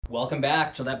Welcome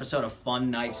back to the episode of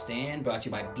Fun Night Stand, brought to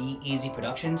you by Be Easy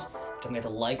Productions. Don't forget to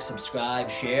like, subscribe,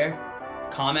 share,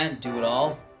 comment, do it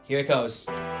all. Here it goes.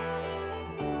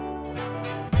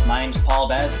 My name's Paul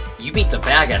Baz. You beat the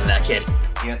bag out of that kid.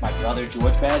 Here with my brother,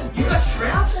 George Baz. You got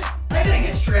straps? I gotta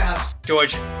get straps.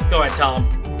 George, go ahead, tell him.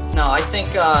 No, I think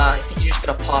you just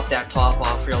gotta pop that top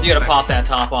off real quick. You gotta pop that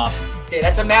top off. Hey,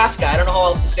 that's a mascot. I don't know how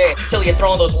else to say it until you're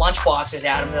throwing those lunch boxes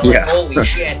at him. They're like, holy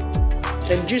shit.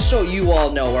 And just so you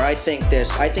all know where I think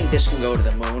this can go to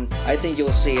the moon. I think you'll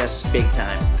see us big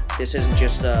time. This isn't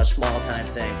just a small time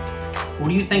thing. Who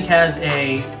do you think has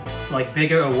a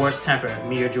bigger or worse temper,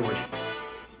 me or George?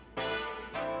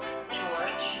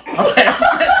 George. Okay,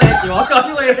 thank you. I'll call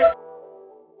you later.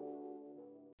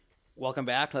 Welcome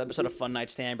back to another episode of Fun Night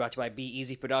Stand, brought to you by Be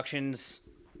Easy Productions.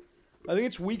 I think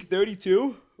it's week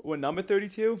 32. What, number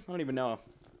 32? I don't even know.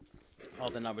 All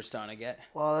the numbers starting to get.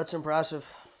 Wow, that's impressive.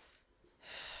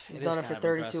 We've done it for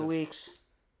 32 impressive. weeks.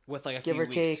 With like a Give few or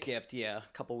weeks take. skipped, yeah. A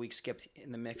couple weeks skipped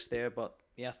in the mix there, but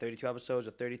yeah, 32 episodes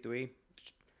of 33.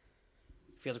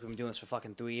 Feels like we've been doing this for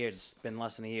fucking 3 years. It's been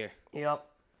less than a year. Yep,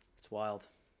 It's wild.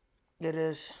 it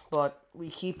is. But we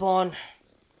keep on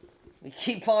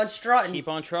strutting. Keep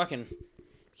on trucking.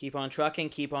 Keep on trucking.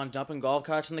 Keep on dumping golf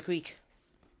carts in the creek.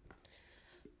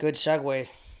 Good segue.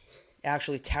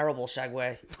 Actually, terrible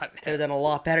segue. Could have done a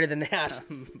lot better than that.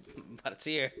 But it's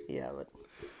here. Yeah, but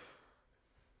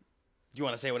Do you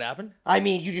want to say what happened? I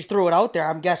mean, you just threw it out there.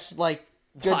 I'm guessing good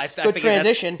Well, I good figured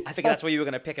transition. I think that's where you were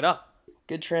going to pick it up.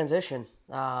 Good transition.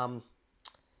 Yeah,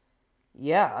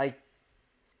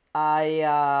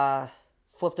 I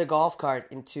flipped a golf cart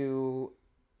into,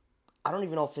 I don't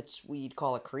even know if we'd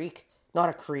call it creek. Not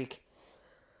a creek.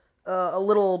 A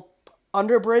little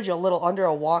underbridge, a little under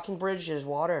a walking bridge is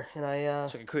water, and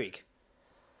It's like a creek.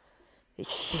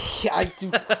 yeah, I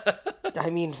do. I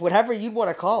mean, whatever you'd want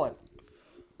to call it.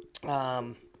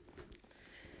 I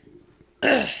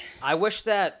wish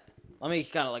that. Let me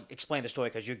kind of explain the story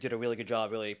because you did a really good job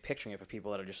really picturing it for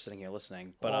people that are just sitting here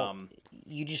listening. But I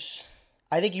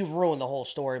think you ruined the whole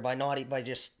story by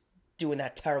just doing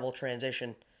that terrible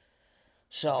transition.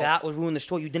 So that would ruin the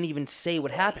story. You didn't even say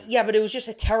what happened. yeah, but it was just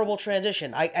a terrible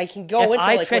transition. I can go into If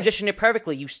I transitioned it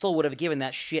perfectly, you still would have given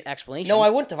that shit explanation. No,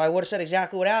 I wouldn't have. I would have said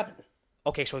exactly what happened.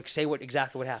 Okay, so say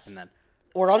exactly what happened then.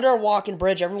 We're under a walking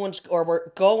bridge. Everyone's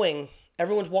walking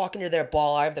to their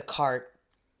ball. I have the cart,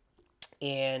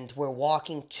 and we're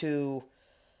walking to,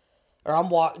 or I'm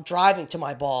driving to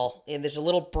my ball, and there's a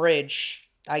little bridge.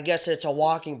 I guess it's a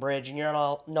walking bridge, and you're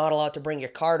not allowed to bring your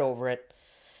cart over it.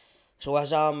 So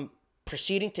as I'm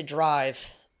proceeding to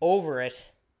drive over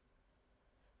it,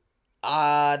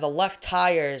 the left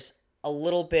tire's a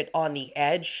little bit on the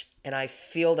edge, and I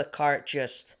feel the cart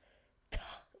just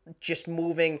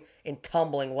moving and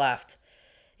tumbling left.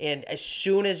 And as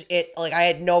soon as I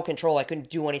had no control. I couldn't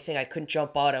do anything. I couldn't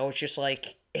jump out. I was just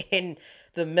in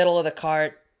the middle of the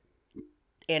cart,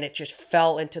 and it just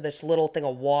fell into this little thing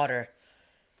of water.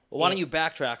 Well, why don't you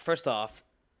backtrack? First off,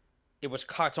 it was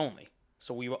carts only.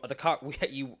 So you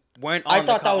weren't on I the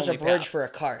thought that cart was a only bridge path. for a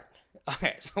cart.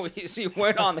 Okay, so you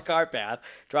weren't on the cart path,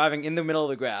 driving in the middle of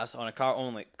the grass on a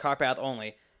car path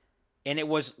only, and it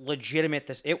was legitimate.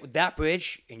 That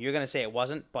bridge, and you're gonna say it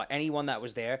wasn't, but anyone that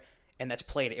was there and that's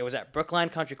played it was at Brookline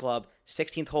Country Club,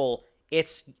 16th hole.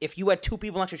 If you had two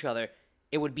people next to each other,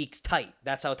 it would be tight.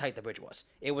 That's how tight the bridge was.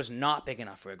 It was not big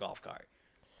enough for a golf cart.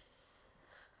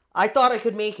 I thought I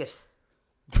could make it,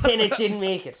 and it didn't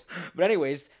make it. But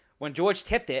anyways, when George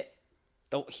tipped it,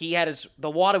 the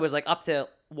water was up to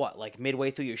what, midway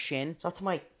through your shin. It's up to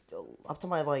my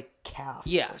calf.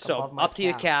 Yeah, so above my up to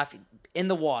your calf in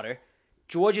the water.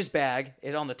 George's bag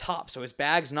is on the top, so his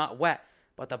bag's not wet.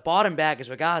 But the bottom bag is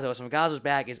Regazzo's, and Regazzo's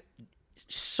bag is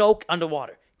soaked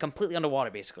underwater. Completely underwater,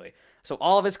 basically. So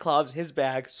all of his clubs, his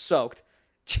bag, soaked.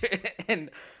 And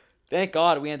thank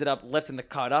God we ended up lifting the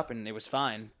cart up, and it was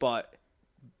fine. But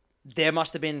there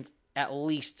must have been at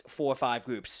least 4 or 5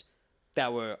 groups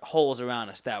that were holes around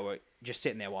us that were just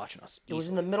sitting there watching us. It was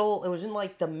in the middle. It was in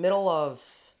the middle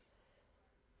of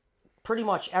pretty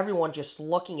much everyone just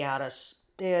looking at us,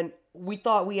 and we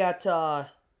thought we had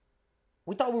to.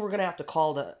 We thought we were gonna have to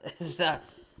call the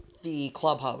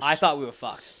clubhouse. I thought we were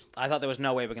fucked. I thought there was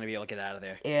no way we're gonna be able to get out of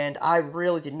there. And I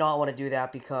really did not want to do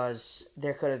that because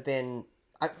there could have been.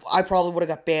 I probably would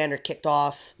have got banned or kicked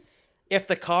off. If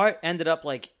the cart ended up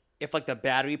if the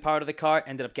battery part of the cart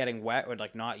ended up getting wet or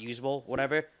not usable,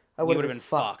 whatever, I we would would have have been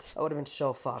fucked. I would have been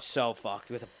so fucked. So fucked.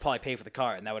 We would have to probably pay for the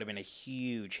cart, and that would have been a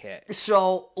huge hit.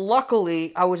 So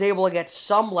luckily, I was able to get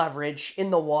some leverage in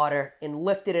the water and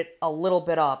lifted it a little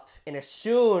bit up. And as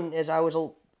soon as I was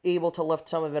able to lift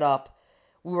some of it up,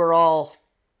 we were all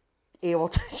able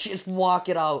to just walk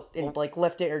it out and like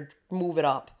lift it or move it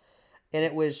up. And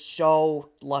it was so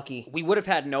lucky. We would have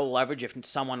had no leverage if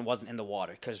someone wasn't in the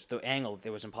water because the angle, it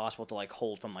was impossible to like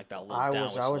hold from like that little I downward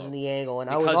was in slope. the angle and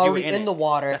Because I was you were already in in it. the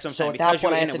water. That's what I'm So saying. at that Because you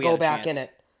point were I in had it, to we had go a back in chance.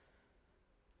 it.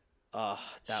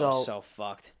 That So- was so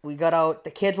fucked. We got out.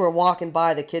 The kids were walking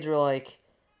by. The kids were like,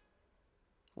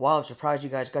 "Wow, I'm surprised you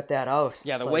guys got that out."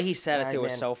 Yeah, It's the like, way he said it "Alright, too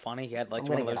was man, so funny. He had like I'm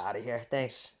one gonna of get those out of here.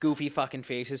 Thanks. goofy fucking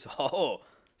faces. Oh,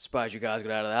 surprised you guys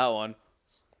got out of that one.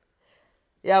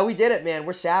 Yeah, we did it, man.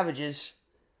 We're savages.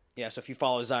 Yeah, so if you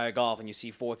follow Zaya Golf and you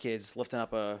see 4 kids lifting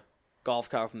up a golf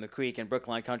cart from the creek in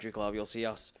Brookline Country Club, you'll see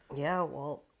us. Yeah,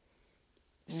 well,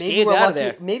 Skate out of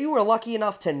there. Maybe we're lucky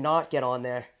enough to not get on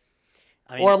there,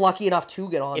 I mean, or lucky enough to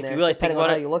get on if there, you really depending think on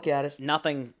about how it, you look at it.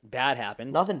 nothing bad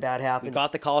happened. Nothing bad We happened.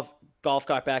 got the golf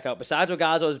cart back out. Besides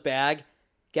Regazzo's bag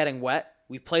getting wet,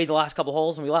 we played the last couple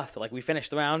holes and we left. Like, we finished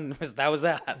the round and that was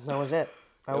that. That was it.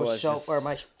 I was was so, just- or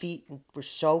my feet were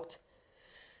soaked,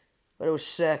 but it was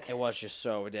sick. It was just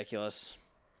so ridiculous.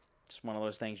 It's one of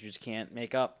those things you just can't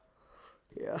make up.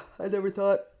 Yeah, I never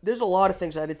thought. There's a lot of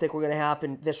things I didn't think were going to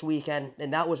happen this weekend,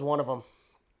 and that was one of them.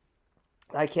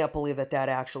 I can't believe that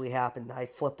actually happened. I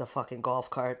flipped a fucking golf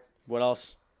cart. What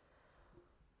else?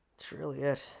 That's really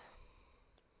it.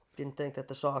 Didn't think that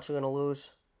the Sox were going to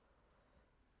lose.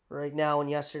 Right now and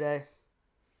yesterday.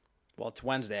 Well, it's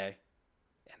Wednesday,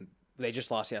 and they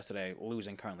just lost yesterday,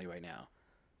 losing currently right now.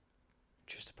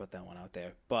 Just to put that one out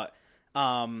there. But,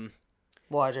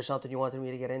 Why, is there something you wanted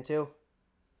me to get into?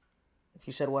 If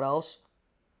you said what else?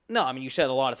 no, I mean, you said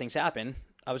a lot of things happened.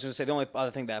 I was going to say the only other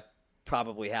thing that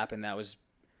probably happened that was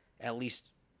at least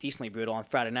decently brutal, on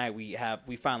Friday night, we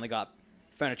finally got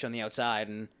furniture on the outside,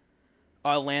 and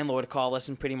our landlord called us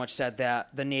and pretty much said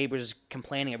that the neighbors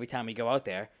complaining every time we go out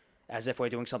there, as if we're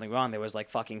doing something wrong. There was like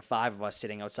fucking 5 of us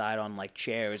sitting outside on like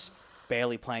chairs,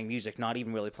 barely playing music, not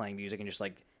even really playing music, and just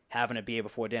like having a beer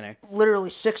before dinner. Literally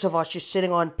 6 of us just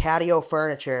sitting on patio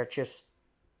furniture, just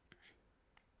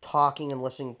talking and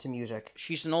listening to music.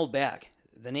 She's an old bag.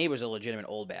 The neighbor's a legitimate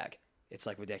old bag. It's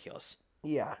like ridiculous.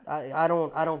 Yeah, I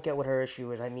don't get what her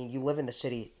issue is. I mean, you live in the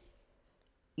city.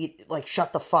 Like,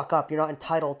 shut the fuck up. You're not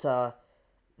entitled to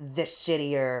this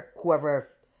city or whoever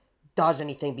does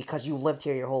anything because you lived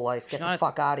here your whole life. Get the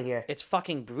fuck out of here. It's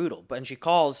fucking brutal. But and she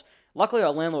calls. Luckily,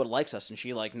 our landlord likes us, and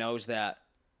she like knows that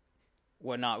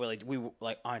we're not really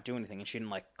like aren't doing anything, and she didn't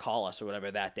like call us or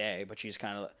whatever that day. But she's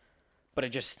kind of. But it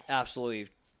just absolutely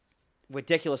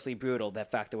ridiculously brutal,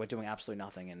 that fact that we're doing absolutely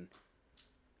nothing, and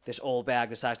this old bag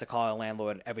decides to call our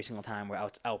landlord every single time we're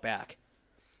out back.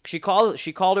 She called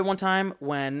her one time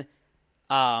when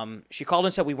she called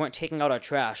and said we weren't taking out our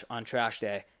trash on trash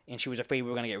day, and she was afraid we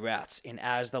were going to get rats. And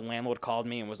as the landlord called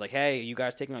me and was like, "Hey, you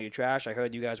guys taking out your trash? I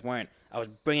heard you guys weren't." I was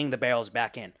bringing the barrels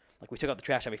back in. Like, we took out the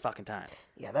trash every fucking time.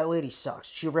 Yeah, that lady sucks.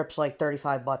 She rips like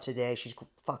 35 butts a day. She's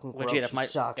fucking gross. Legit, She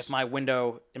sucks. if my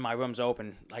window in my room's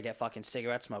open, I get fucking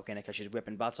cigarette smoke in it because she's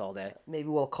ripping butts all day. Maybe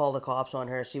we'll call the cops on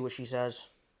her, see what she says.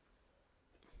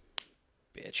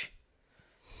 Bitch.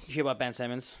 You hear about Ben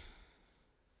Simmons?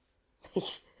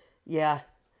 Yeah,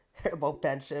 about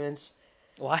Ben Simmons.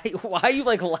 Why are you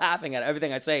like laughing at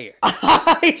everything I say here?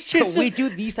 It's just We do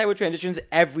these type of transitions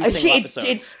every single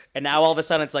episode, and now all of a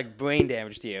sudden it's like brain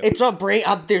damage to you. it's not brain.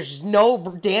 There's no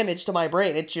damage to my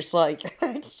brain. It's just like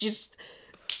it's just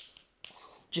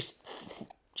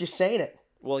saying it.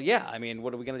 Well, yeah. I mean,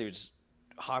 what are we gonna do? Just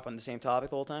harp on the same topic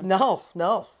the whole time? No.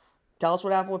 Tell us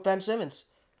what happened with Ben Simmons.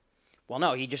 Well,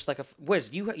 no. He just like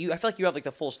Wiz. You. I feel like you have like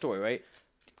the full story, right?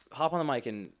 Hop on the mic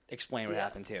and explain what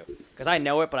happened too, because I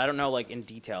know it, but I don't know like in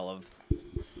detail of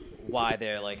why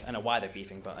they're like. I know why they're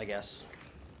beefing, but I guess.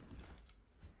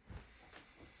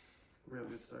 Real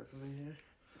good start for me here.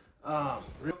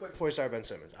 Real quick before we start Ben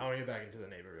Simmons, I want to get back into the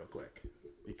neighbor real quick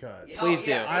because Please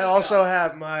do. I also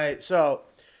have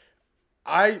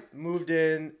I moved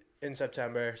in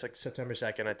September. It's like September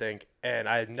 2nd, I think, and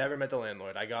I had never met the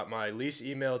landlord. I got my lease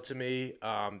emailed to me.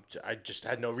 I just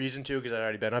had no reason to because I'd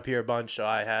already been up here a bunch, so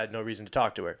I had no reason to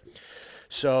talk to her.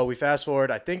 So we fast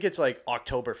forward. I think it's like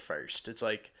October 1st. It's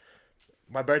like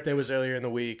my birthday was earlier in the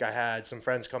week. I had some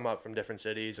friends come up from different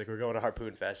cities. Like, we're going to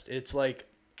Harpoon Fest. It's like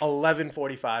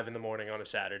 11:45 in the morning on a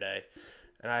Saturday,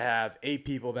 and I have 8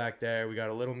 people back there. We got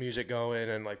a little music going,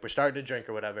 and like we're starting to drink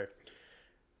or whatever.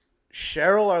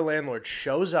 Cheryl, our landlord,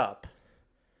 shows up,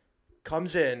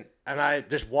 comes in, and I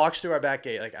just walks through our back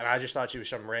gate. Like, and I just thought she was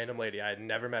some random lady. I had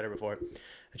never met her before.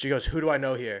 And she goes, "Who do I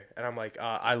know here?" And I'm like,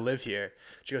 "I live here."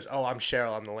 She goes, "Oh, I'm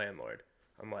Cheryl. I'm the landlord."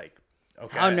 I'm like,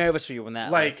 "Okay." How nervous were you when that?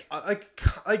 Like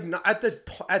not,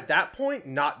 at that point,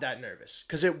 not that nervous,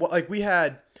 because we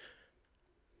had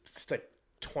like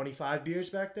 25 beers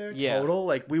back there Yeah. total.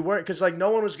 Like we weren't, because like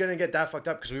no one was gonna get that fucked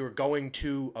up because we were going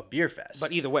to a beer fest.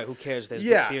 But either way, who cares? There's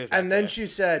yeah, beers back and then there. she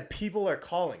said people are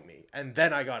calling me, and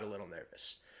then I got a little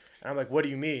nervous, and I'm like, what do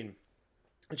you mean?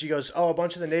 And she goes, oh, a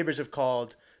bunch of the neighbors have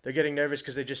called. They're getting nervous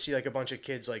because they just see like a bunch of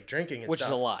kids like drinking and Which stuff.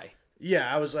 is a lie.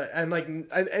 Yeah, I was like, and like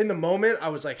in the moment, I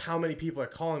was like, how many people are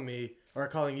calling me or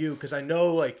calling you? Because I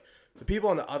know like the people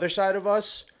on the other side of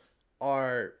us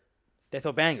are. They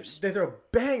throw bangers. They throw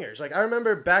bangers. Like, I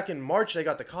remember back in March, they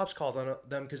got the cops called on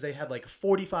them because they had, like,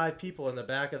 45 people in the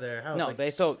back of their house. No, like,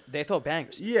 they throw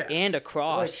bangers. Yeah. And like,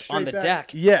 across straight on the back.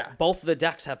 deck. Yeah. Both of the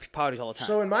decks have parties all the time.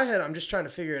 So, in my head, I'm just trying to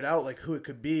figure it out, like, who it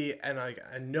could be. And, like,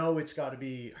 I know it's got to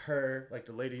be her, like,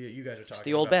 the lady that you guys are talking about. it's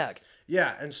the old bag.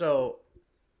 Yeah, and so...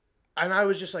 And I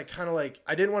was just, like, kind of, like...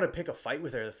 I didn't want to pick a fight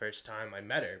with her the first time I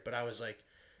met her. But I was, like...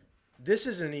 This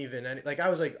isn't even... Like, I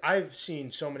was, like... I've seen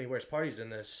so many worse parties than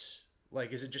this...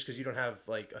 Like, is it just because you don't have,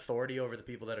 like, authority over the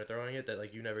people that are throwing it that,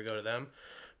 like, you never go to them?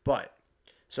 But,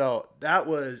 so,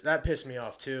 that pissed me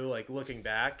off, too, like, looking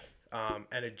back. And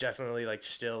it definitely, like,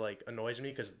 still, like, annoys me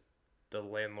because the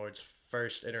landlord's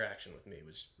first interaction with me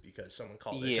was because someone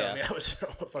called and told me I was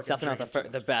fucking It's definitely not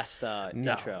drinking the best no,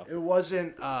 intro. it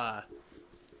wasn't,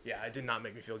 yeah, it did not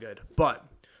make me feel good. But,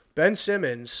 Ben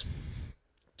Simmons,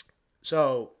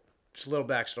 so, just a little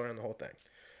backstory on the whole thing.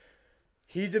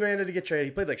 He demanded to get traded.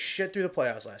 He played like shit through the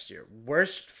playoffs last year.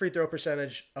 Worst free throw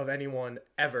percentage of anyone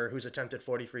ever who's attempted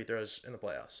 40 free throws in the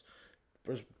playoffs.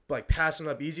 Was like passing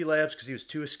up easy layups because he was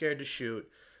too scared to shoot.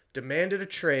 Demanded a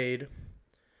trade.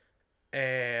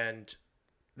 And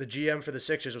the GM for the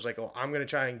Sixers was like, oh, I'm going to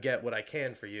try and get what I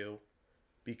can for you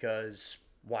because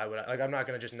why would I? Like, I'm not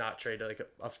going to just not trade like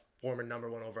a former number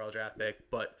 1 overall draft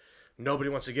pick, but nobody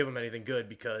wants to give him anything good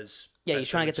because Yeah, he's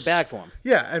trying to get the bag for him.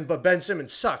 Yeah, but Ben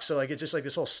Simmons sucks, so like it's just like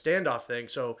this whole standoff thing.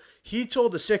 So he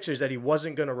told the Sixers that he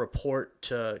wasn't going to report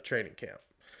to training camp,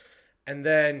 and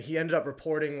then he ended up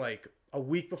reporting like a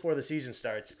week before the season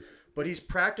starts. But he's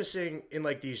practicing in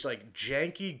like these like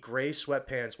janky gray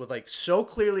sweatpants with like so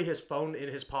clearly his phone in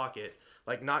his pocket,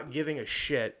 like not giving a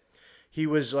shit. He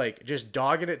was like just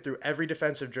dogging it through every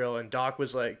defensive drill, and Doc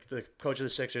was like, the coach of the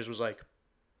Sixers was like,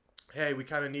 hey, we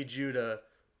kind of need you to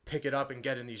pick it up and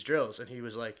get in these drills. And he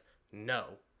was like, no.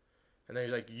 And then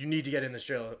he's like, you need to get in this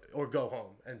drill or go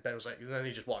home. And Ben was like, and then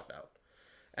he just walked out.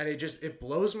 And it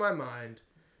blows my mind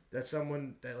that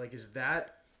someone that like is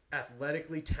that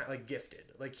athletically like gifted.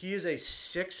 Like he is a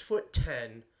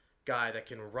 6'10" guy that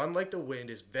can run like the wind,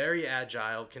 is very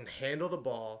agile, can handle the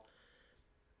ball,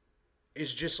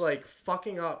 is just like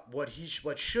fucking up what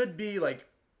should be like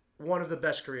one of the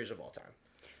best careers of all time.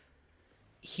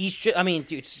 He's just, I mean,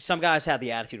 dude, some guys have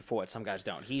the attitude for it, some guys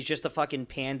don't. He's just a fucking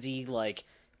pansy, like,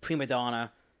 prima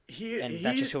donna, and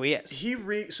that's just who he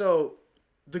is. So,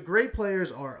 the great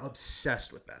players are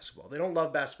obsessed with basketball. They don't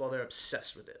love basketball, they're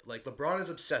obsessed with it. Like, LeBron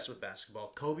is obsessed with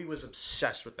basketball. Kobe was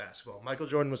obsessed with basketball. Michael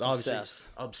Jordan was obviously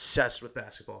obsessed with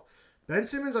basketball. Ben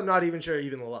Simmons, I'm not even sure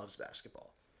even loves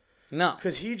basketball. No.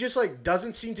 Because he just, like,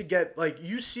 doesn't seem to get, like,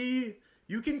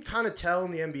 you can kind of tell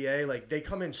in the NBA, like, they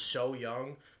come in so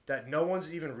young that no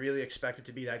one's even really expected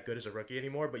to be that good as a rookie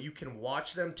anymore, but you can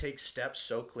watch them take steps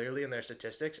so clearly in their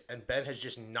statistics, and Ben has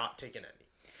just not taken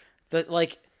any.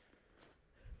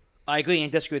 I agree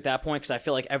and disagree at that point because I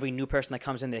feel like every new person that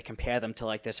comes in, they compare them to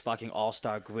like this fucking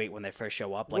all-star great when they first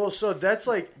show up. Like, well, so that's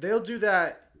like, they'll do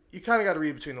that. You kind of got to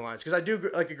read between the lines, because I do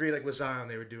agree, like with Zion,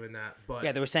 they were doing that. But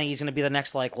yeah, they were saying he's going to be the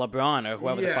next like LeBron or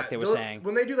whoever the fuck they were saying.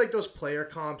 When they do like those player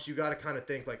comps, you got to kind of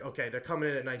think like, okay, they're coming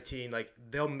in at 19, like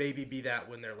they'll maybe be that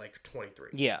when they're like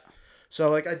 23. Yeah. So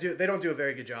like they don't do a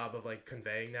very good job of like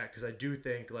conveying that, because I do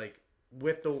think like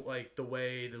with the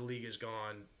way the league has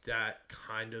gone, that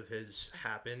kind of has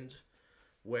happened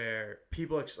where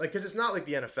people like, because it's not like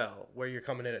the NFL where you're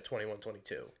coming in at 21,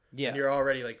 22. Yeah. And you're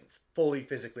already like fully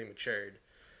physically matured.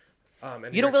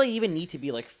 And You don't really even need to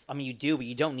be like, I mean, you do, but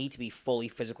you don't need to be fully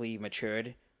physically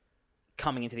matured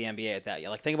coming into the NBA at that.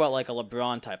 Like, think about like a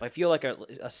LeBron type. I feel like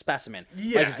a specimen.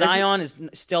 Yeah, like Zion is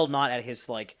still not at his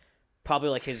like, probably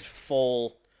like his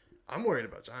full. I'm worried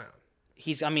about Zion.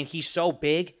 He's so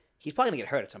big. He's probably gonna get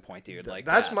hurt at some point, dude. Like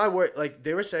that's my worry. Like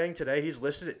they were saying today, he's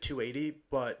listed at 280,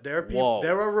 but there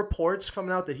are reports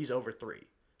coming out that he's over 3,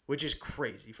 which is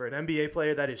crazy for an NBA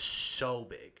player. That is so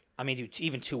big. I mean, dude,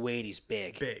 even 280 is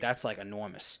big. Big. That's like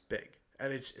enormous. Big.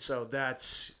 And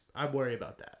I'm worried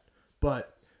about that.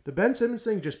 But the Ben Simmons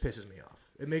thing just pisses me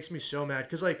off. It makes me so mad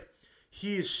because, like,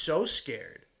 he is so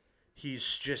scared.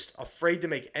 He's just afraid to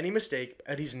make any mistake,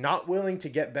 and he's not willing to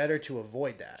get better to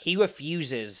avoid that. He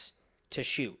refuses to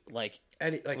shoot. Like,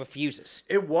 any like refuses.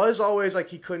 it was always like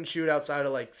he couldn't shoot outside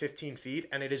of like 15 feet,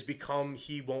 and it has become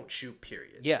he won't shoot.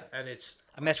 Period. Yeah. and it's.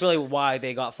 I mean, that's really why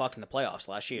they got fucked in the playoffs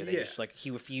last year. They Yeah. just like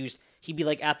he refused. He'd be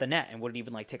like at the net and wouldn't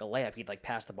even like take a layup. He'd like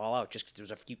pass the ball out just because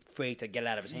he was afraid to get it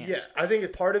out of his hands. Yeah, I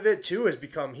think part of it too has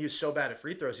become he's so bad at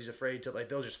free throws. He's afraid to like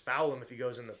they'll just foul him if he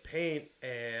goes in the paint,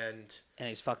 and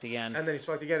He's fucked again. then he's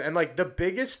fucked again. And like the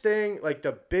biggest thing, like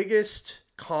the biggest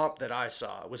comp that I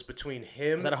saw was between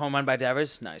him. Was that a home run by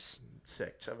Devers? Nice.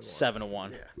 7-1.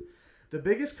 7-1. Yeah, the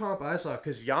biggest comp I saw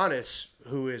because Giannis,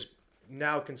 who is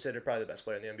now considered probably the best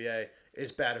player in the NBA,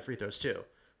 is bad at free throws too.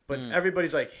 But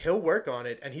everybody's like, he'll work on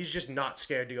it, and he's just not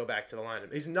scared to go back to the line.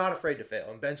 He's not afraid to fail,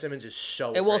 and Ben Simmons is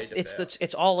so afraid to fail.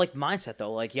 It's all like mindset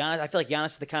though. Like Giannis, I feel like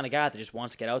Giannis is the kind of guy that just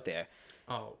wants to get out there.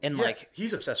 Oh, and yeah, like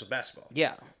he's obsessed with basketball.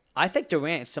 Yeah, I think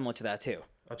Durant is similar to that too.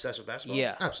 Obsessed with basketball.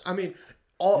 Yeah. I mean,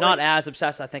 Not as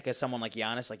obsessed, I think, as someone like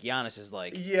Giannis. Like Giannis is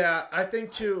like, yeah, I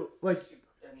think too. Like,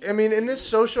 I mean, in this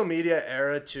social media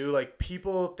era too, like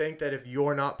people think that if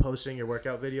you're not posting your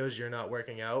workout videos, you're not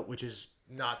working out, which is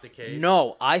not the case.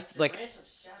 no, I think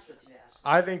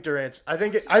Durant's. I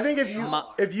think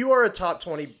if you are a top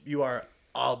 20, you are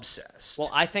obsessed. Well,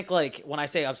 I think like when I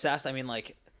say obsessed, I mean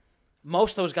like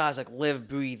most of those guys like live,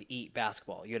 breathe, eat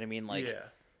basketball. You know what I mean? Like, yeah.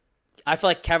 I feel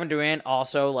like Kevin Durant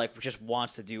also like just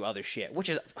wants to do other shit, which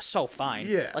is so fine.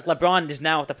 Yeah. Like LeBron is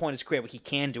now at the point in his career where he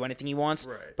can do anything he wants.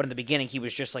 Right. But in the beginning, he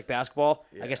was just like basketball.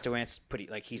 Yeah. I guess Durant's pretty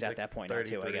like he's at that point now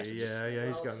too. I guess. It's just- Yeah,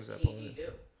 he's gotten to that point.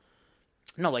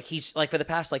 no, like he's like for the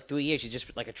past like 3 years, he's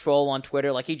just like a troll on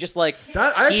Twitter. Like he just like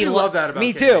I actually love that about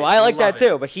me KD. too. I like Love that it.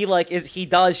 too. But he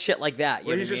does shit like that. You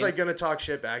Where know he's what I just mean? like gonna talk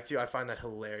shit back to you. I find that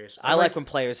hilarious. I like when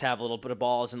players have a little bit of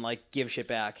balls and like give shit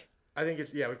back. I think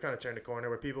it's we've kind of turned a corner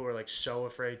where people were like so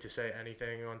afraid to say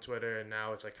anything on Twitter, and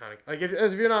now it's like kind of like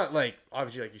if you're not like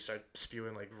obviously like you start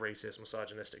spewing like racist,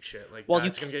 misogynistic shit, like Well,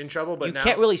 that's gonna get in trouble. But You now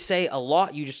can't really say a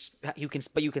lot. You can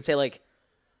say like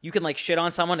you can like shit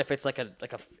on someone if it's like a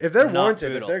if they're not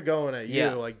warranted, brutal. if they're going at you,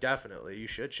 Yeah. like definitely you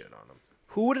should shit on them.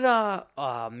 Who did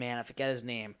oh man, I forget his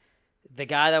name. The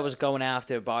guy that was going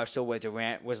after Barstool where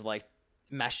Durant was like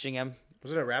messaging him.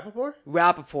 Was it a Rappaport?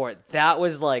 Rappaport. That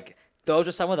was like those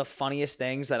are some of the funniest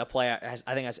things that a player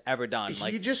has ever done.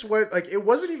 Like He just went like it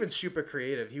wasn't even super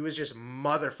creative. He was just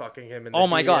motherfucking him in the oh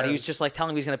my god, he DMs. was just like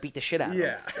telling me he's gonna beat the shit out of him.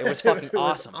 yeah. It was fucking It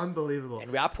was awesome. unbelievable. And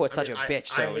Rappaport's such a bitch.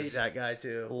 So I it hate was that guy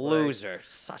too. loser,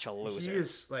 such a loser. He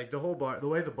is like the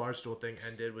way the Barstool thing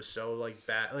ended was so like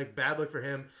bad look for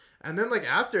him. And then like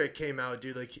after it came out,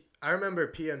 dude, like I remember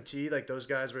PMT, like those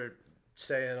guys were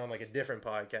saying on like a different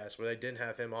podcast where they didn't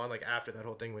have him on like after that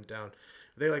whole thing went down.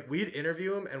 They like we'd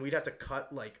interview him and we'd have to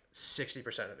cut like 60%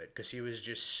 of it because he was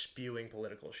just spewing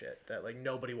political shit that like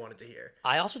nobody wanted to hear.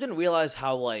 I also didn't realize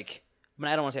how like I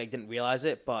mean I don't want to say I didn't realize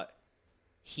it, but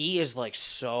he is like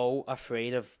so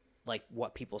afraid of like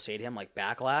what people say to him, like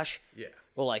backlash. Yeah.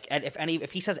 Well, like and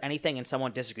if he says anything and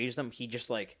someone disagrees with him, he just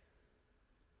like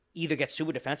either gets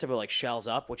super defensive or like shells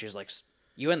up, which is like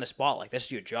you're in the spot, like this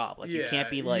is your job, like you can't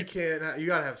be like you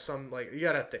gotta have some like you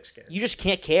gotta have thick skin. you just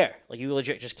can't care, like you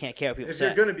legit just can't care what people If say.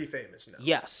 you're gonna be famous now.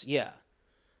 Yes, yeah.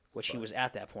 Which he was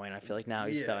at that point. I feel like now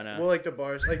he's starting to. Well, like the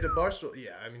Barstool.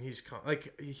 Yeah, I mean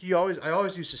I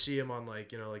always used to see him on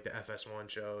like like the FS1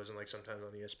 shows and like sometimes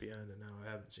on ESPN, and now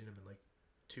I haven't seen him in like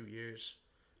 2 years.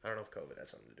 I don't know if COVID has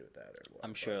something to do with that or what.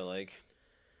 I'm sure like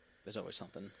there's always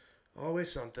something.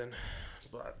 Always something,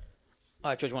 but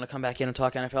All right, George, want to come back in and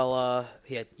talk NFL?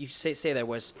 Yeah, you say there,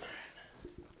 Wiz.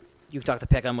 You can talk the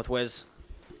pick on with Wiz.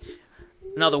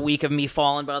 Another week of me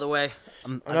falling, by the way.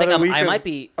 I might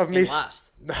be in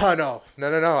last. No.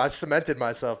 I cemented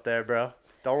myself there, bro.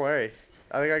 Don't worry.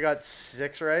 I think I got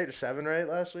 6 right or 7 right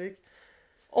last week.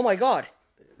 Oh my god.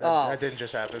 That didn't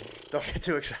just happen. Don't get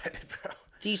too excited, bro.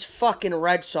 These fucking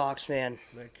Red Sox, man.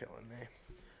 They're killing me.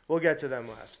 We'll get to them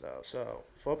last though. So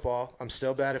football, I'm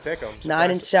still bad at pick'em.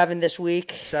 9-7 this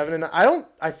week. 7-9.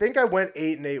 I think I went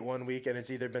 8-8 1 week, and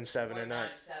it's either been 7 or 9.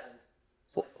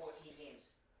 14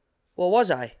 games. What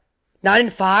was I?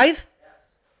 9-5? Yes.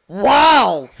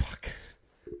 Wow. Fuck.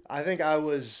 I think I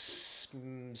was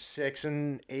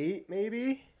 6-8,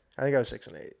 maybe. I think I was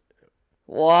 6-8.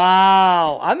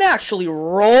 Wow. I'm actually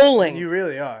rolling. You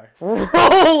really are.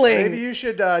 Rolling. Maybe you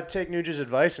should take Nuge's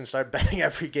advice and start betting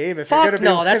every game. If Fuck you're gonna be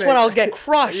no, that's winning. when I'll get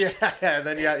crushed. Yeah, and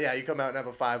then you come out and have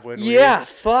a 5-win week. Yeah,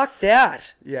 fuck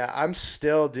that. Yeah, I'm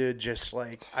still, dude, just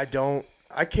like I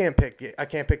can't pick the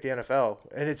NFL,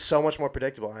 and it's so much more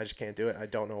predictable. And I just can't do it. I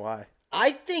don't know why.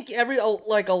 I think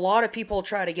a lot of people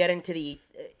try to get into the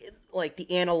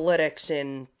analytics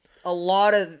and a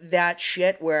lot of that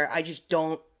shit where I just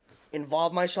don't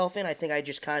involve myself in. I think I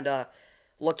just kind of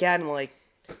look at it and like,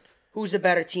 Who's a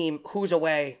better team? Who's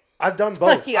away? I've done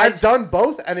both. Yeah, I've done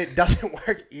both, and it doesn't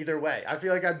work either way. I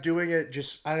feel like I'm doing it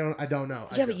just. I don't know.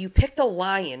 Yeah, but you picked the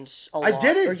Lions a lot. I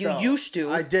did it. Or you though. used to.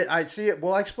 I did. I see it.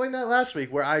 Well, I explained that last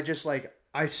week, where I just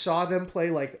I saw them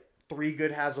play 3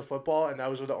 good halves of football, and that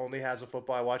was the only halves of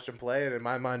football I watched them play. And in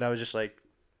my mind, I was just like,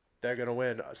 they're gonna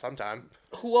win sometime.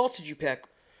 Who else did you pick?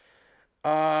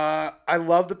 I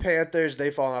love the Panthers.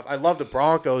 They fall off. I love the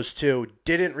Broncos too.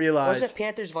 Didn't realize. Was it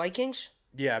Panthers Vikings?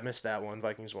 Yeah, I missed that one.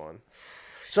 Vikings won.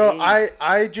 So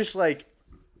I just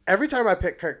every time I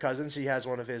pick Kirk Cousins, he has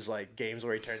one of his games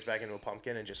where he turns back into a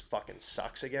pumpkin and just fucking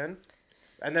sucks again.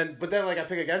 And then I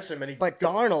pick against him and he. But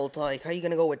Darnold, how are you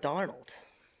gonna go with Darnold?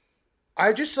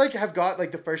 I just have got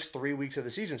the first 3 weeks of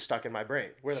the season stuck in my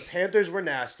brain where the Panthers were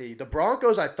nasty, the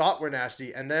Broncos I thought were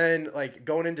nasty, and then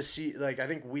going into I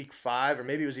think week 5 or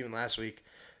maybe it was even last week,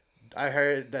 I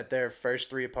heard that their first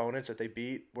 3 opponents that they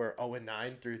beat were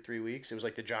 0-9 through 3 weeks. It was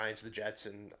the Giants, the Jets,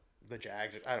 and the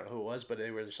Jags. I don't know who it was, but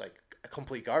they were just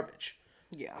complete garbage.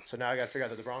 Yeah. So now I got to figure out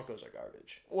that the Broncos are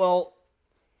garbage. Well,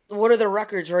 what are the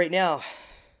records right now?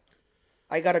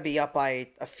 I got to be up by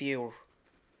a few.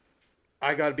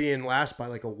 I got to be in last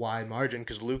by a wide margin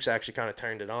because Luke's actually kind of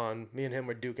turned it on. Me and him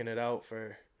were duking it out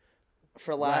for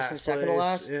last and second to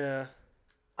last. Yeah.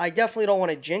 I definitely don't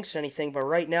want to jinx anything, but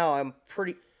right now I'm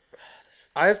pretty.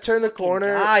 I've turned the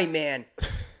corner. Man.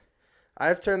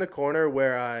 I've turned the corner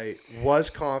where I was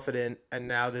confident, and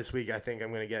now this week I think I'm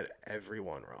going to get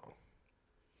everyone wrong.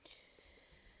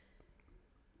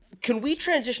 Can we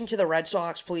transition to the Red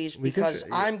Sox, please? Because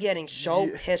I'm getting so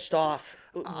pissed off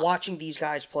watching these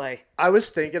guys play. I was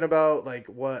thinking about I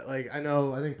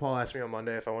think Paul asked me on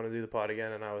Monday if I want to do the pod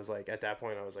again, and I was at that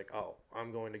point I was oh,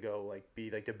 I'm going to go be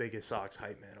the biggest Sox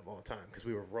hype man of all time because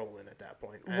we were rolling at that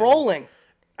point.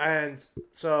 And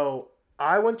so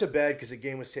I went to bed because the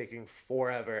game was taking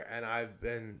forever, and I've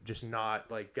been just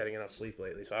not getting enough sleep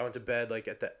lately. So I went to bed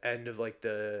at the end of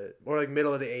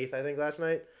middle of the 8th, I think, last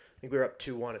night. I think we were up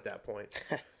 2-1 at that point,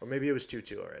 or maybe it was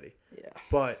 2-2 already.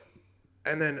 Yeah.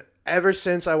 And then ever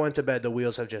since I went to bed, the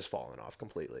wheels have just fallen off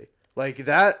completely.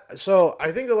 That. So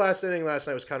I think the last inning last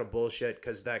night was kind of bullshit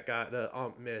because that guy, the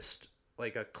ump, missed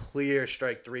a clear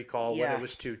strike 3 call when it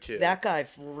was 2-2. That guy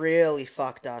really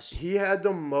fucked us. He had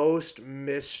the most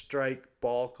missed strike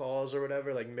ball calls or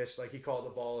whatever. He called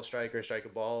the ball a strike or a strike a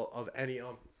ball of any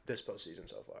ump this postseason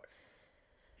so far.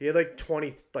 He had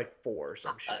 24 or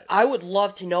some shit. I would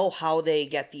love to know how they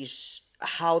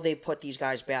put these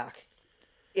guys back.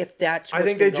 If that's what's I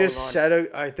think they going just on.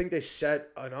 I think they set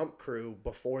an ump crew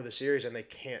before the series and they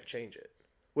can't change it.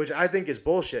 Which I think is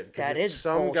bullshit. That is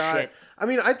bullshit.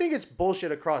 I think it's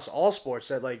bullshit across all sports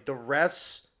that the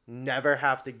refs never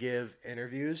have to give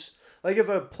interviews. If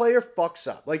a player fucks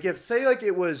up, if say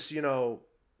it was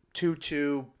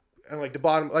 2-2 and the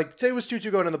bottom, say it was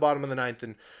 2-2 going in the bottom of the 9th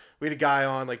and we had a guy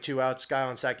on 2 outs, guy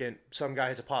on second, some guy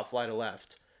hits a pop fly to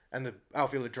left and the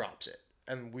outfielder drops it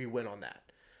and we win on that.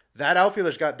 That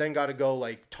outfielder's got to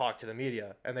go talk to the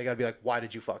media and they got to be why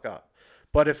did you fuck up?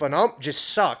 But if an ump just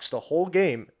sucks the whole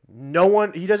game,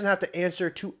 he doesn't have to answer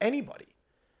to anybody.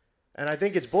 And I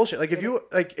think it's bullshit.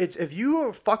 If you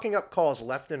are fucking up calls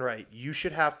left and right, you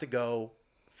should have to go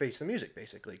face the music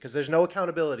basically because there's no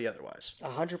accountability otherwise.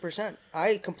 100%.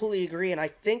 I completely agree, and I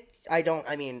think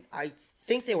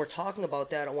they were talking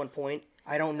about that at one point.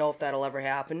 I don't know if that'll ever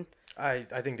happen. I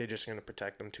think they're just gonna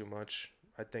protect them too much.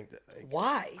 I think that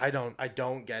why? I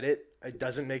don't get it. It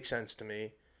doesn't make sense to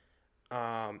me.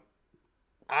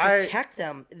 Protect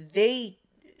them. They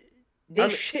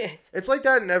should. It's like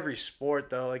that in every sport,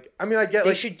 though. I get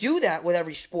they should do that with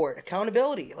every sport.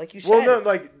 Accountability, like you said. Well,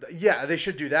 no, yeah, they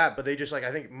should do that, but they just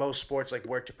I think most sports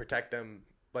work to protect them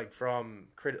from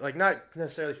not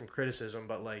necessarily from criticism,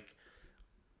 but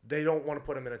they don't want to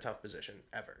put them in a tough position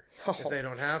ever if they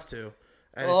don't have to.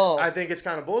 And I think it's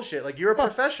kind of bullshit. You're a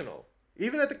professional.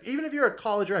 Even if you're a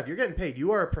college ref, you're getting paid.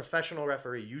 You are a professional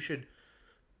referee. You should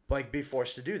be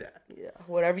forced to do that. Yeah.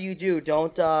 Whatever you do,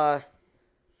 don't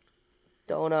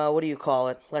what do you call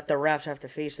it? Let the refs have to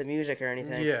face the music or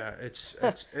anything. Yeah,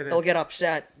 they'll get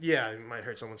upset. Yeah, it might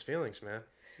hurt someone's feelings, man.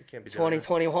 You can't be doing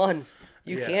 2021.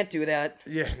 You can't do that.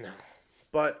 Yeah, no.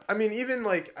 But even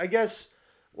I guess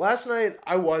last night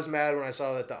I was mad when I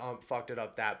saw that the ump fucked it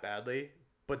up that badly.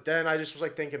 But then I just was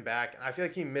thinking back, and I feel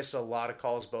he missed a lot of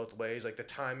calls both ways. The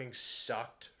timing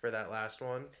sucked for that last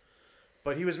one.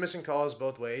 But he was missing calls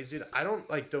both ways, dude. I don't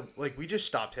we just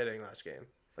stopped hitting last game.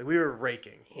 We were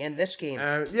raking. And this game.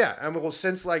 Yeah, and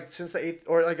since the 8th,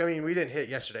 or we didn't hit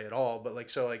yesterday at all, but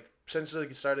since the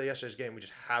start of yesterday's game, we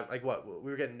just have we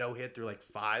were getting no hit through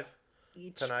 5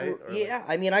 tonight.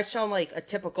 I sound like a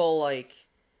typical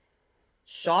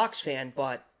Sox fan,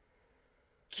 but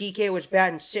Kike was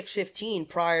batting .615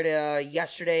 prior to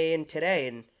yesterday and today,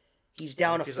 and he's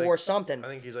down to He's 4 like- something. I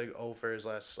think he's like 0 for his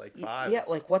last like 5. Yeah,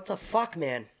 like what the fuck,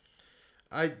 man?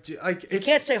 It's, You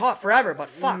can't stay hot forever, but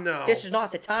fuck, No. this is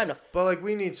not the time to. But like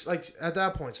we need like at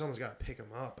that point someone's got to pick him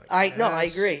up. I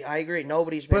guess. agree.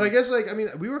 Nobody's been. But I guess like I mean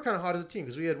we were kind of hot as a team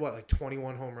because we had what like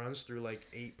 21 home runs through like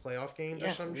 8 playoff games or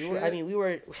yeah, some we shit. were, I mean, we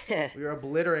were. We were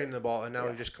obliterating the ball and now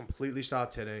we've just completely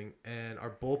stopped hitting and our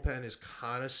bullpen is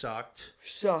kind of sucked.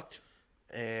 Sucked.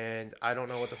 And I don't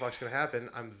know what the fuck's gonna happen.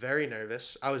 I'm very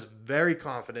nervous. I was very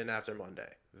confident after Monday.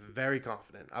 Very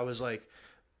confident. I was like,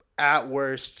 at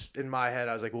worst in my head,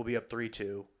 I was like, we'll be up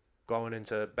 3-2 going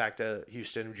into back to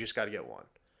Houston. We just got to get one.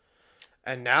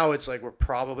 And now it's like we're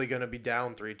probably gonna be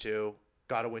down 3-2.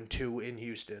 Got to win 2 in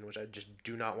Houston, which I just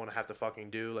do not want to have to fucking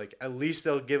do. Like at least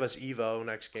they'll give us Evo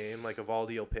next game. Like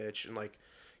Evaldi will pitch and like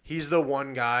he's the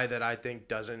one guy that I think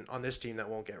doesn't on this team that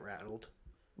won't get rattled.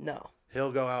 No.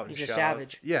 He'll go out and He's a shove.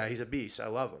 savage. Yeah, he's a beast. I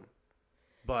love him.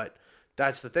 But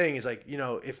that's the thing is like, you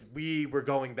know, if we were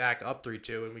going back up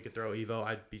 3-2 and we could throw Evo,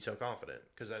 I'd be so confident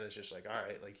because then it's just like, all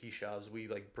right, like he shoves. We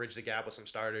like bridge the gap with some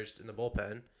starters in the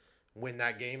bullpen, win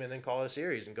that game, and then call it a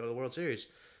series and go to the World Series.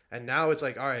 And now it's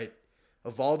like, all right,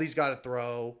 Evaldi's got to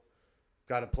throw,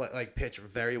 got to play like pitch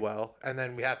very well, and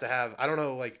then we have to have I don't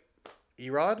know like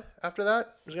Erod after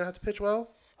that is gonna have to pitch well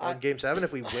in Game 7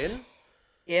 if we win.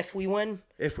 If we win,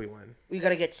 We got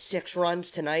to get 6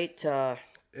 runs tonight to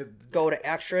go to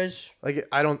extras. like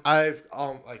I don't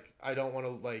want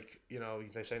to like you know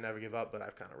they say never give up, but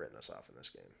I've kind of written us off in this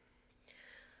game.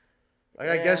 Like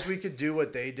I guess we could do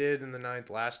what they did in the 9th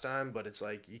last time, but it's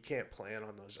like you can't plan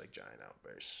on those like giant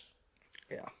outbursts.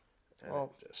 Yeah. And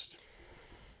Well, just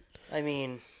I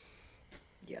mean,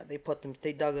 yeah, they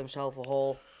dug themselves a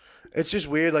hole. it's just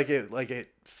weird. Like it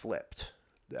flipped.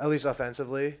 At least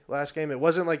offensively, last game it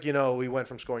wasn't like you know we went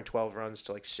from scoring 12 runs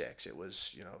to like 6. It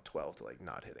was 12 to like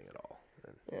not hitting at all.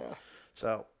 And Yeah.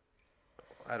 so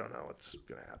I don't know what's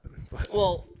gonna happen. But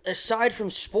Well, aside from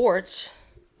sports,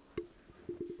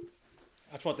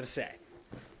 I just wanted to say,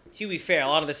 to be fair, a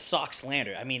lot of this Sox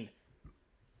slander. I mean,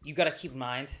 you got to keep in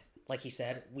mind, like he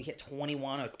said, we hit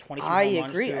 21 or 22 I home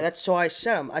runs agree. through- That's so I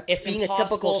said them. It's being a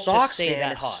impossible typical Sox to stay fan.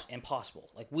 that it's- hot. Impossible.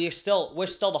 Like we're still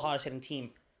the hottest hitting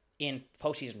team in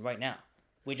postseason right now.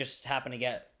 We just happen to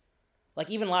get like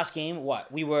even last game.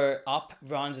 What we were up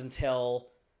runs until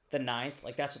the 9th.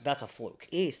 Like that's a fluke.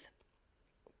 8th.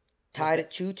 Tied at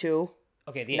 2-2.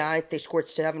 Okay, the 9th, they scored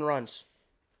 7 runs.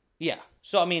 Yeah.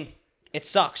 So I mean, it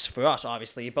sucks for us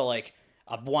obviously, but like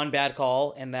a one bad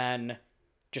call and then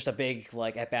just a big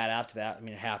like at bat after that. I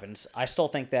mean, it happens. I still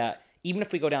think that even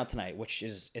if we go down tonight, which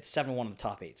is it's 7-1 in the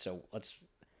top 8, so let's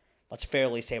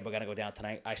fairly say we're gonna go down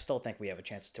tonight. I still think we have a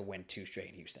chance to win 2 straight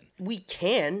in Houston. We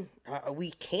can. It's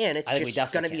I think we just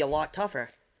definitely going to be a can. lot tougher.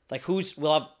 Like we'll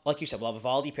have like you said, we'll have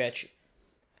Evaldi pitch.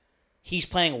 He's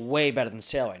playing way better than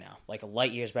Sale right now. Like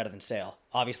light years better than Sale.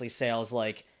 Obviously, Sale's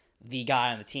like the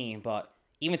guy on the team, but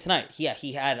even tonight,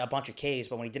 he had a bunch of Ks,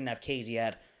 but when he didn't have Ks, he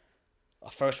had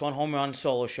a first one home run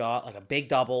solo shot, like a big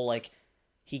double. Like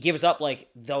he gives up like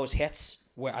those hits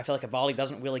where I feel like Evaldi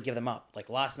doesn't really give them up. Like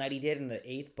last night he did in the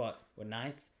 8th, but or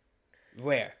 9th,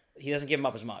 rare. He doesn't give them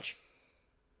up as much.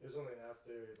 it was only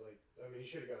after like I mean you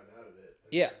should have gotten out of it.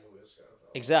 Yeah.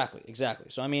 Exactly.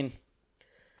 So I mean,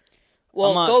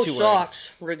 Well, I'm not go too worried.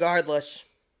 Sox, regardless.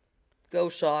 Go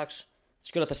Sox. it's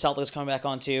good that the Celtics coming back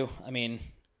on too. I mean,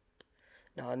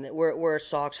 No, and we're a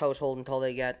Sox household until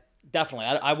they get. definitely.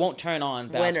 I won't turn on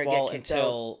Win or get basketball kicked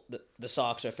until the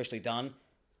Sox are officially done.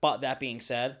 But that being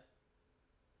said,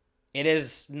 it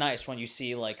is nice when you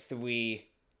see like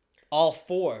all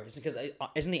 4. Because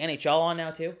isn't the NHL on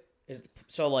now too?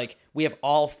 So like we have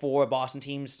all 4 Boston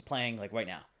teams playing like right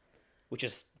now, which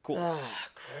is cool. Ah,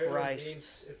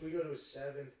 Christ. If we go to a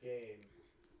 7th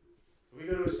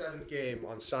game,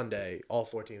 on Sunday, all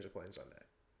 4 teams are playing Sunday,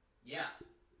 Yeah,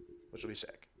 which will be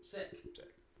sick. sick.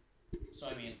 So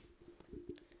I mean,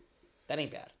 that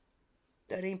ain't bad.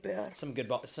 That ain't bad. Some good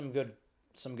Boston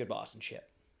shit.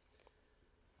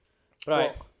 But all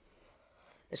right. Well,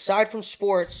 aside from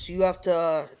sports, you have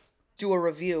to do a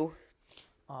review.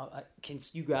 Can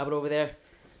you grab it over there?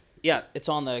 Yeah, it's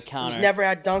on the counter. He's never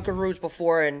had Dunkaroos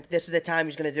before, and this is the time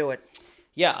he's going to do it.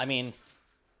 Yeah, I mean,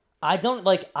 I've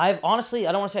honestly,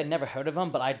 I don't want to say I'd never heard of them,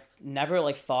 but I never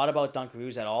like thought about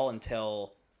Dunkaroos at all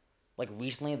until like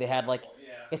recently. They had like,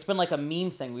 it's been like a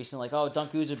meme thing recently, like, oh,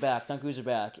 Dunkaroos are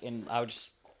back, and I would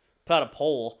just put out a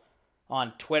poll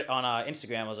on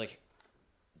Instagram. I was like,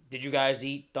 did you guys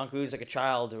eat Dunkaroos like a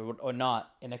child or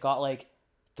not? And it got like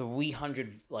 300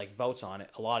 like votes on it.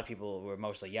 A lot of people were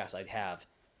mostly yes, I'd have.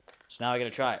 So now I gotta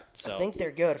try it. So I think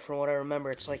they're good from what I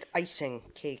remember. It's like icing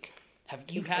cake. have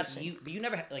you cake had icing. you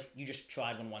never had, like you just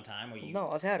tried one time or you? No,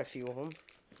 I've had a few of them.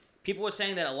 People were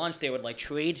saying that at lunch they would like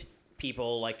trade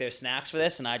people like their snacks for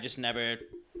this, and I just never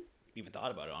even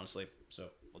thought about it honestly. So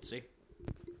let's see.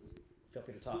 Feel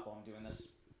free to talk while I'm doing this.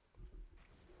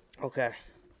 Okay.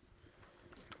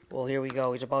 Well, here we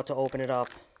go. He's about to open it up.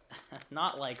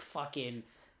 Not like fucking.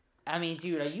 I mean,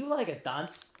 dude, are you like a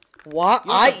dunce? What?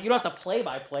 You don't have to play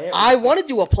by play it. I want to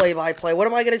do a play-by-play. What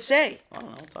am I gonna say? I don't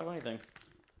know. Talk about anything.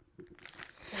 I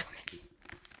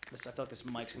feel like this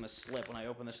mic's gonna slip when I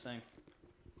open this thing.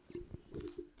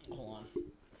 Hold on.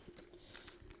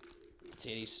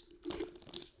 Titties.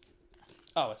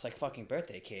 Oh, it's like fucking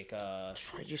birthday cake.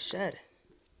 That's what I just said.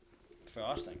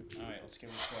 Frosting. All right, let's give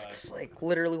it a try. It's like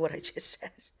literally what I just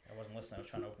said. I wasn't listening. I was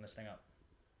trying to open this thing up.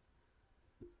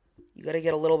 You gotta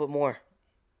get a little bit more.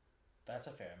 That's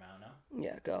a fair amount, no?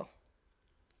 Yeah, go.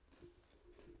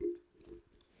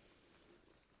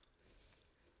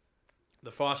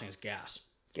 The frosting is gas.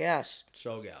 Gas.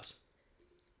 So gas.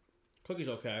 Cookie's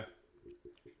okay.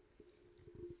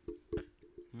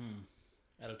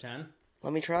 Out of 10.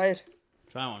 Let me try it.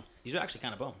 Try one. These are actually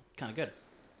kind of good.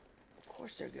 Of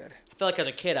course they're good. I feel like as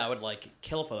a kid I would like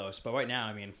kill for those, but right now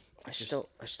I mean, I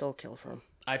still kill for them.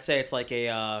 I'd say it's like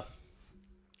a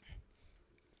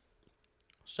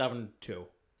 7-2.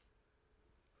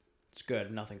 It's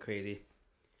good, nothing crazy.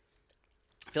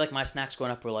 I feel like my snacks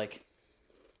growing up were like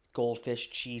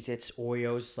Goldfish, Cheez-Its,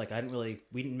 Oreos. Like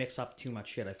we didn't mix up too much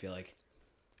shit. I feel like.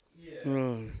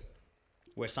 Yeah.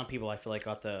 Where some people I feel like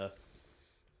got the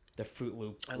Fruit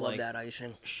Loop. I love that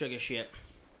icing. Sugar shit.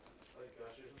 Like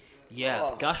Gushers and shit? Yeah,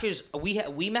 Oh. Gushers.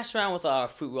 We messed around with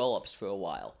Fruit Roll-Ups for a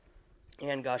while.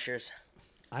 And Gushers.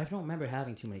 I don't remember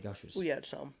having too many Gushers. We had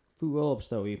some. Fruit Roll-Ups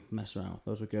though we messed around with.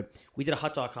 Those were good. We did a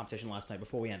hot dog competition last night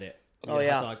before we ended it. We Oh, did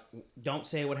a hot yeah. dog. Don't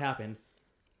say what happened.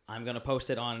 I'm gonna post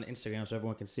it on Instagram so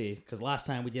everyone can see. Because last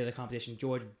time we did a competition,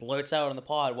 George blurts out on the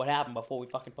pod what happened before we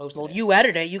fucking posted Well, it. you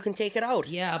edit it. You can take it out.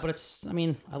 Yeah, but it's. I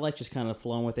mean, I like just kind of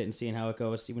flowing with it and seeing how it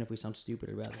goes, even if we sound stupid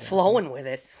or rather. Flowing with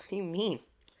it. What do you mean?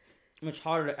 It's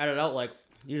harder to edit out. Like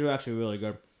these are actually really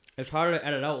good. It's harder to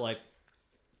edit out like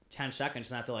 10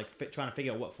 seconds and have to like trying to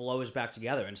figure out what flows back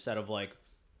together instead of like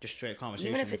just straight conversation.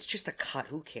 Even if it's just a cut,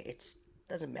 who cares?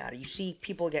 It doesn't matter. You see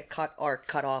people get cut or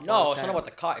cut off. No, all the it's not time. about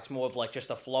the cut. It's more of like just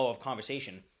the flow of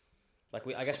conversation. Like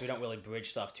I guess we don't really bridge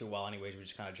stuff too well, anyways. We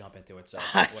just kind of jump into it. So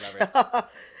whatever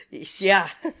Yeah.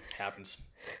 happens.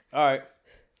 All right.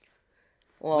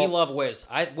 Well, We love Wiz.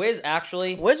 Wiz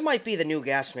actually. Wiz might be the new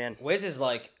gas man. Wiz is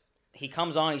like he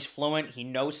comes on. He's fluent. He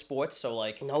knows sports. So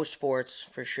like No sports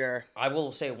for sure. I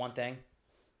will say one thing.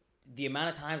 The amount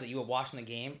of times that you were watching the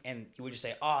game and you would just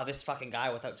say, "Oh, this fucking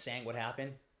guy," without saying what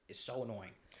happened, is so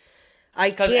annoying.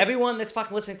 Because Can't- everyone that's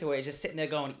fucking listening to it is just sitting there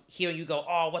going, hearing you go,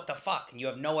 "Oh, what the fuck," and you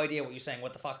have no idea what you're saying.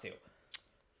 What the fuck to?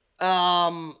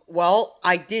 Well,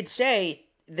 I did say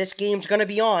this game's gonna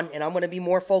be on, and I'm gonna be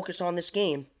more focused on this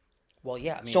game. Well,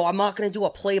 yeah. I mean, So I'm not gonna do a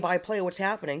play-by-play of what's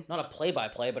happening. not a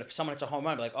play-by-play, but if someone hits a home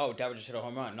run, be like, "Oh, Devin just hit a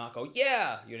home run," not go,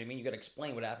 "Yeah," you know what I mean? You got to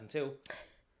explain what happened too. I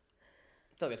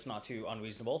feel like it's not too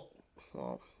unreasonable.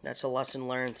 Well, that's a lesson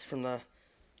learned from the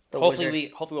Hopefully,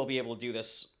 wizard. hopefully we'll be able to do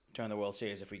this during the World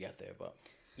Series if we get there. But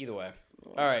either way,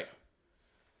 all right,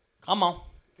 come on.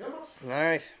 All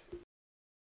right.